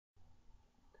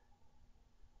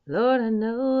Lord, I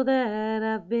know that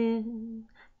I've been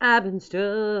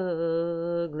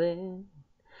struggling,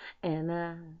 and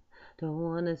I don't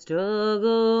want to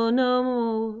struggle no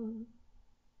more.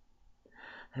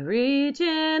 I reach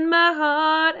in my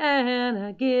heart and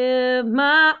I give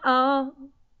my all.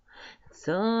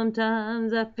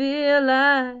 Sometimes I feel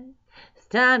like it's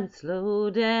time to slow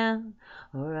down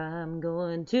or I'm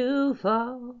going to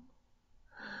fall.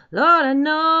 Lord, I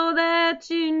know that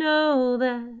you know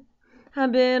that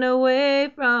I've been away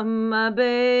from my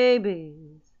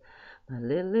babies. My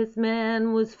littlest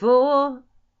man was 4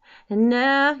 and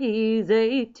now he's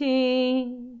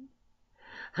 18.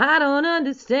 I don't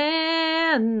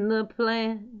understand the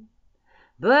plan,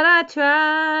 but I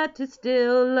try to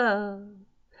still love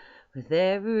with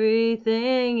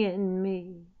everything in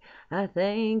me. I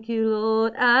thank you,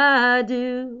 Lord, I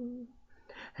do.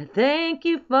 I thank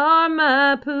you for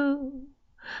my poo.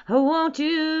 I want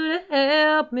you to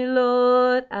help me,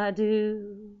 Lord, I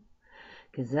do.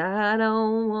 'Cause I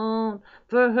don't want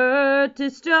for her to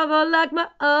struggle like my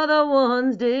other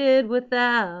ones did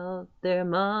without their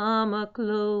mama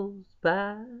close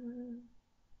by.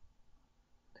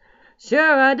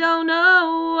 Sure, I don't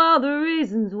know all the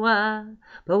reasons why,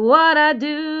 but what I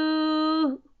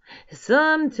do is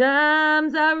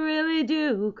sometimes I really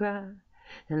do cry.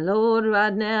 And Lord,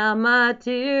 right now my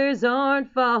tears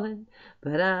aren't falling,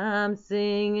 but I'm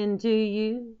singing to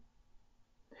you.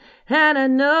 And I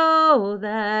know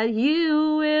that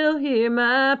you will hear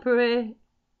my prayer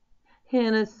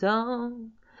in a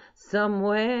song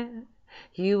somewhere.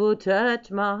 You will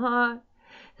touch my heart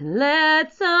and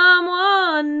let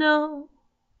someone know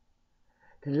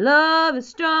that love is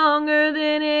stronger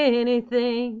than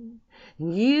anything.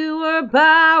 You are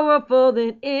powerful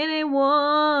than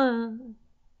anyone.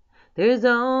 There's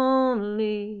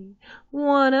only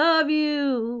one of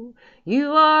you.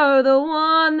 You are the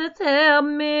one that's helped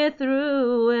me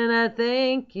through. And I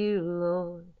thank you,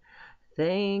 Lord.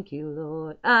 Thank you,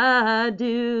 Lord, I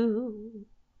do.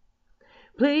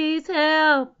 Please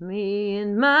help me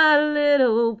in my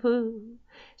little poo.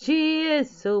 She is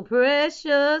so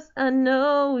precious, I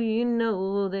know you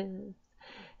know this.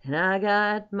 And I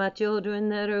got my children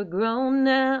that are grown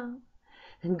now,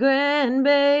 and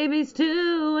grandbabies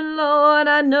too, and Lord,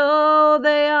 I know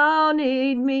they all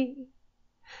need me,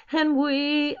 and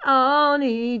we all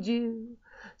need you.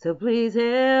 So please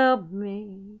help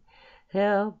me,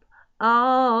 help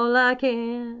all I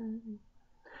can.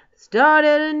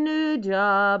 Started a new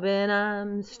job and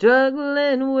I'm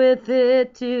struggling with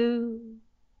it too.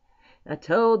 I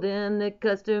told them that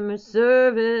customer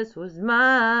service was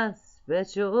my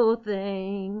special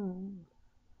thing.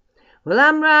 Well,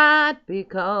 I'm right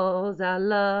because I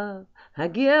love. I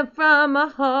give from my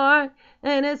heart,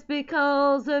 and it's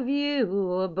because of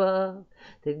you above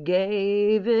that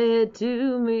gave it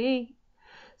to me,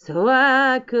 so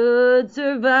I could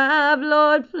survive.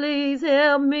 Lord, please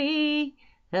help me,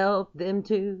 help them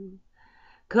too,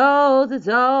 'cause it's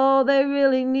all they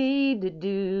really need to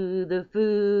do. The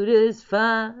food is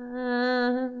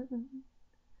fine.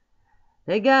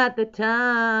 They got the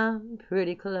time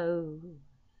pretty close.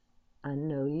 I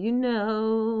know you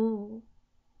know.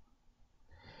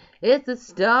 It's a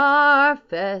star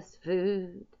fast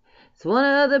food. It's one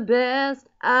of the best,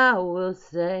 I will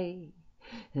say.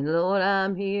 And Lord,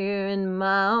 I'm here in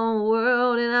my own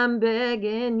world and I'm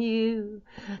begging you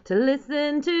to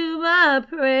listen to my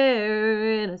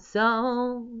prayer in a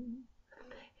song.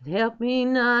 And help me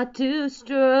not to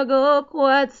struggle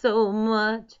quite so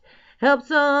much. Help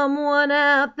someone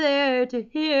out there to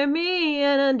hear me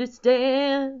and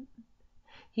understand.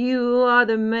 You are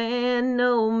the man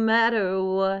no matter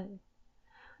what.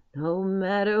 No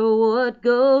matter what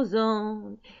goes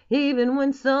on, even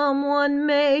when someone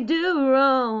may do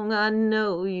wrong, I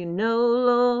know you know,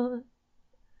 Lord,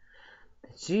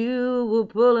 that you will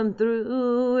pull them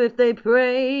through if they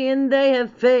pray and they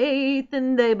have faith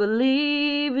and they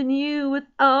believe in you with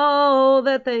all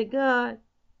that they got.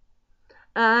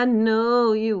 I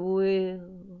know you will.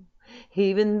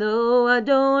 Even though I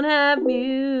don't have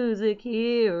music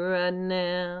here right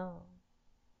now,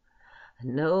 I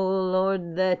know,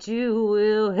 Lord, that you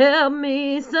will help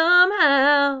me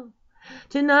somehow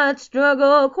to not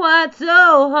struggle quite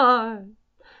so hard,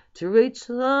 to reach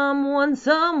someone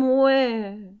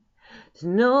somewhere, to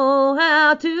know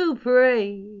how to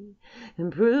pray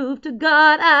and prove to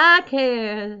God I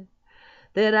care,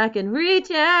 that I can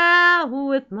reach out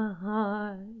with my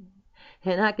heart.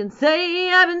 And I can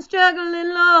say I've been struggling,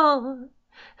 Lord,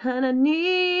 and I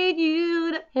need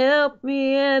you to help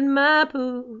me and my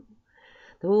poo.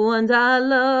 The ones I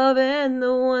love and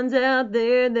the ones out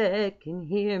there that can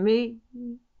hear me.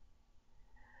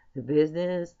 the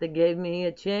business that gave me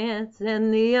a chance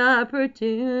and the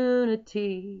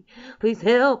opportunity. Please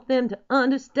help them to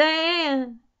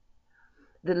understand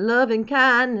that loving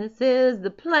kindness is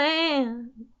the plan.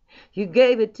 You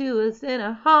gave it to us in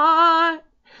our heart.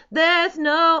 There's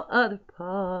no other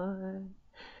part.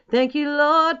 Thank you,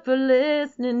 Lord, for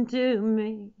listening to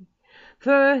me,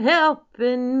 for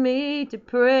helping me to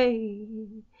pray,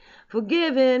 for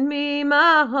giving me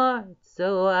my heart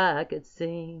so I could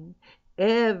sing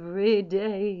every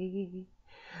day.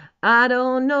 I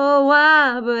don't know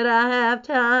why, but I have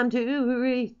time to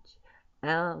reach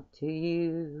out to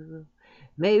you.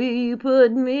 Maybe you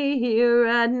put me here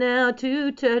right now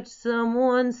to touch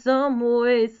someone some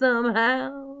way,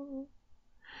 somehow.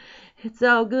 It's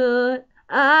all good,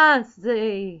 I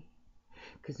say,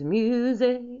 'cause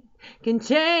music can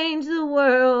change the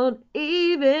world,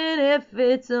 even if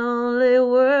it's only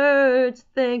words.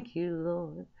 Thank you,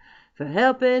 Lord, for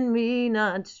helping me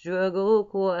not struggle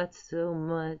quite so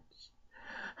much.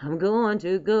 I'm going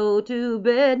to go to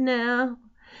bed now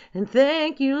and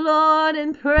thank you, Lord,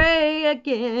 and pray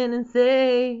again and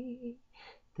say,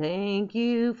 thank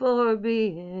you for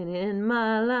being in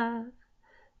my life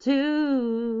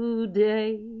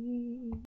today.